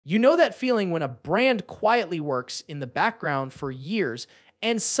You know that feeling when a brand quietly works in the background for years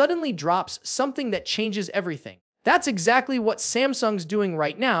and suddenly drops something that changes everything. That's exactly what Samsung's doing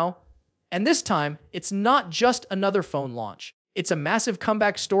right now, and this time, it's not just another phone launch. It's a massive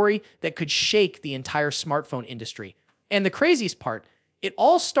comeback story that could shake the entire smartphone industry. And the craziest part, it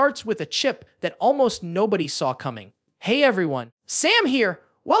all starts with a chip that almost nobody saw coming. Hey everyone, Sam here!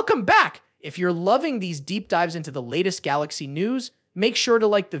 Welcome back! If you're loving these deep dives into the latest Galaxy news, make sure to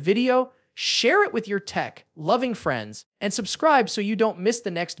like the video, share it with your tech-loving friends, and subscribe so you don't miss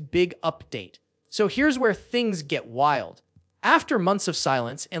the next big update. So here's where things get wild. After months of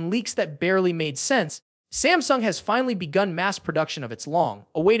silence and leaks that barely made sense, Samsung has finally begun mass production of its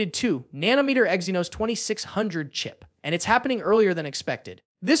long-awaited 2nm Exynos 2600 chip, and it's happening earlier than expected.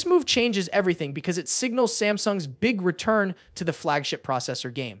 This move changes everything because it signals Samsung's big return to the flagship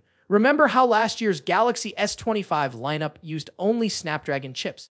processor game. Remember how last year's Galaxy S25 lineup used only Snapdragon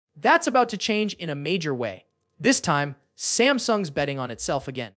chips? That's about to change in a major way. This time, Samsung's betting on itself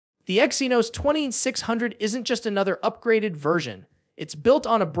again. The Exynos 2600 isn't just another upgraded version. It's built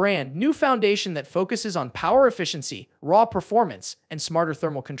on a brand new foundation that focuses on power efficiency, raw performance, and smarter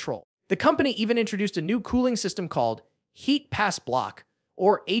thermal control. The company even introduced a new cooling system called Heat Pass Block,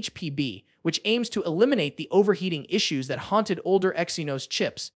 or HPB, which aims to eliminate the overheating issues that haunted older Exynos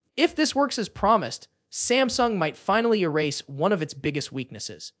chips. If this works as promised, Samsung might finally erase one of its biggest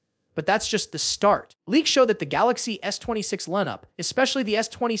weaknesses. But that's just the start. Leaks show that the Galaxy S26 lineup, especially the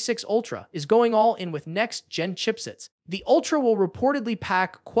S26 Ultra, is going all in with next-gen chipsets. The Ultra will reportedly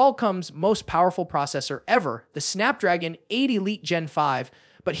pack Qualcomm's most powerful processor ever, the Snapdragon 8 Elite Gen 5.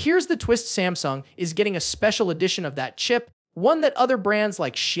 But here's the twist: Samsung is getting a special edition of that chip, one that other brands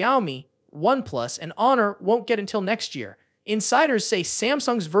like Xiaomi, OnePlus, and Honor won't get until next year. Insiders say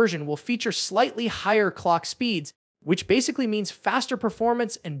Samsung's version will feature slightly higher clock speeds, which basically means faster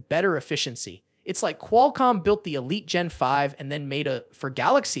performance and better efficiency. It's like Qualcomm built the Elite Gen 5 and then made a for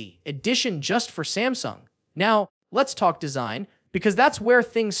Galaxy edition just for Samsung. Now, let's talk design, because that's where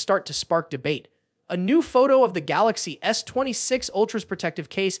things start to spark debate. A new photo of the Galaxy S26 Ultra's protective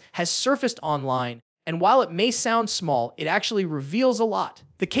case has surfaced online, and while it may sound small, it actually reveals a lot.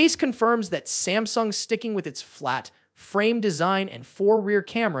 The case confirms that Samsung's sticking with its flat frame design and 4 rear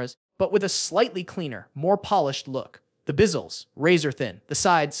cameras, but with a slightly cleaner, more polished look. The bezels, razor thin. The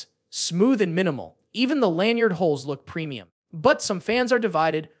sides, smooth and minimal. Even the lanyard holes look premium. But some fans are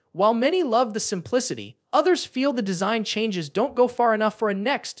divided. While many love the simplicity, others feel the design changes don't go far enough for a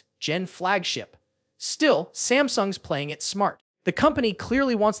next-gen flagship. Still, Samsung's playing it smart. The company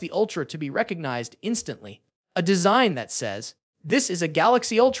clearly wants the Ultra to be recognized instantly. A design that says, "This is a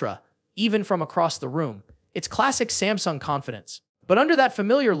Galaxy Ultra," even from across the room. It's classic Samsung confidence. But under that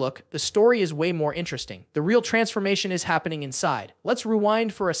familiar look, the story is way more interesting. The real transformation is happening inside. Let's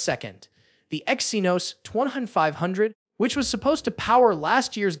rewind for a second. The Exynos 2500, which was supposed to power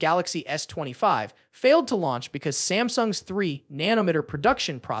last year's Galaxy S25, failed to launch because Samsung's 3nm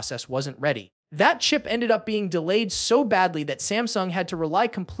production process wasn't ready. That chip ended up being delayed so badly that Samsung had to rely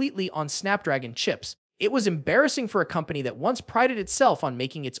completely on Snapdragon chips. It was embarrassing for a company that once prided itself on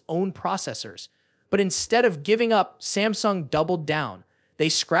making its own processors. But instead of giving up, Samsung doubled down. They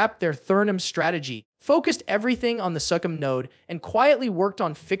scrapped their Thurnham strategy, focused everything on the Sucum node, and quietly worked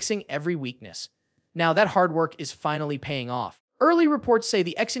on fixing every weakness. Now that hard work is finally paying off. Early reports say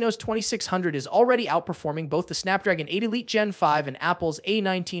the Exynos 2600 is already outperforming both the Snapdragon 8 Elite Gen 5 and Apple's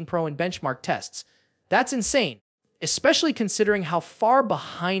A19 Pro in benchmark tests. That's insane, especially considering how far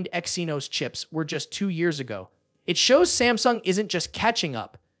behind Exynos chips were just 2 years ago. It shows Samsung isn't just catching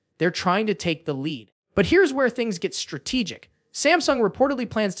up. They're trying to take the lead. But here's where things get strategic. Samsung reportedly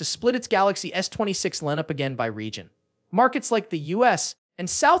plans to split its Galaxy S26 lineup again by region. Markets like the US and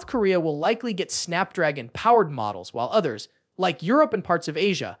South Korea will likely get Snapdragon-powered models, while others, like Europe and parts of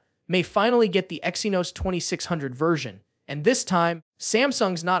Asia, may finally get the Exynos 2600 version. And this time,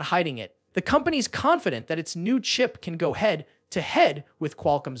 Samsung's not hiding it. The company's confident that its new chip can go head-to-head with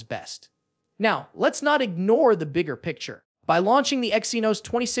Qualcomm's best. Now, let's not ignore the bigger picture. By launching the Exynos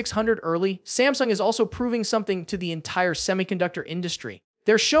 2600 early, Samsung is also proving something to the entire semiconductor industry.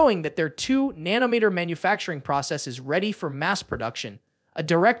 They're showing that their 2nm manufacturing process is ready for mass production, a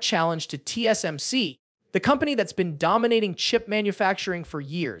direct challenge to TSMC, the company that's been dominating chip manufacturing for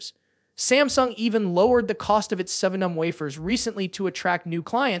years. Samsung even lowered the cost of its 7nm wafers recently to attract new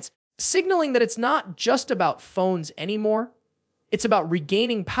clients, signaling that it's not just about phones anymore. It's about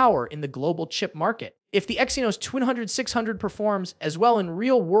regaining power in the global chip market. If the Exynos 2600 performs as well in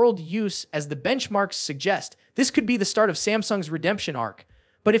real-world use as the benchmarks suggest, this could be the start of Samsung's redemption arc.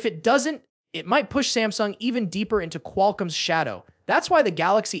 But if it doesn't, it might push Samsung even deeper into Qualcomm's shadow. That's why the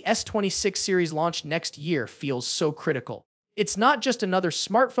Galaxy S26 series launch next year feels so critical. It's not just another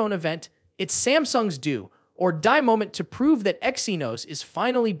smartphone event, it's Samsung's do or die moment to prove that Exynos is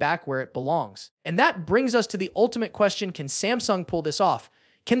finally back where it belongs. And that brings us to the ultimate question: can Samsung pull this off?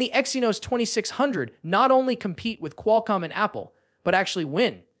 Can the Exynos 2600 not only compete with Qualcomm and Apple, but actually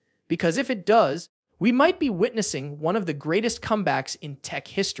win? Because if it does, we might be witnessing one of the greatest comebacks in tech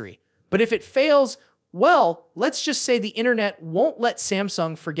history. But if it fails, well, let's just say the internet won't let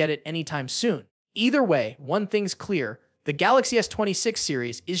Samsung forget it anytime soon. Either way, one thing's clear: the Galaxy S26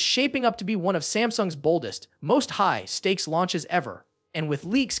 series is shaping up to be one of Samsung's boldest, most high-stakes launches ever. And with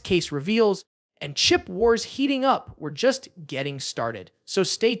leaks, case reveals, and chip wars heating up, we're just getting started. So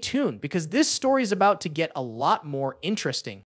stay tuned, because this story is about to get a lot more interesting.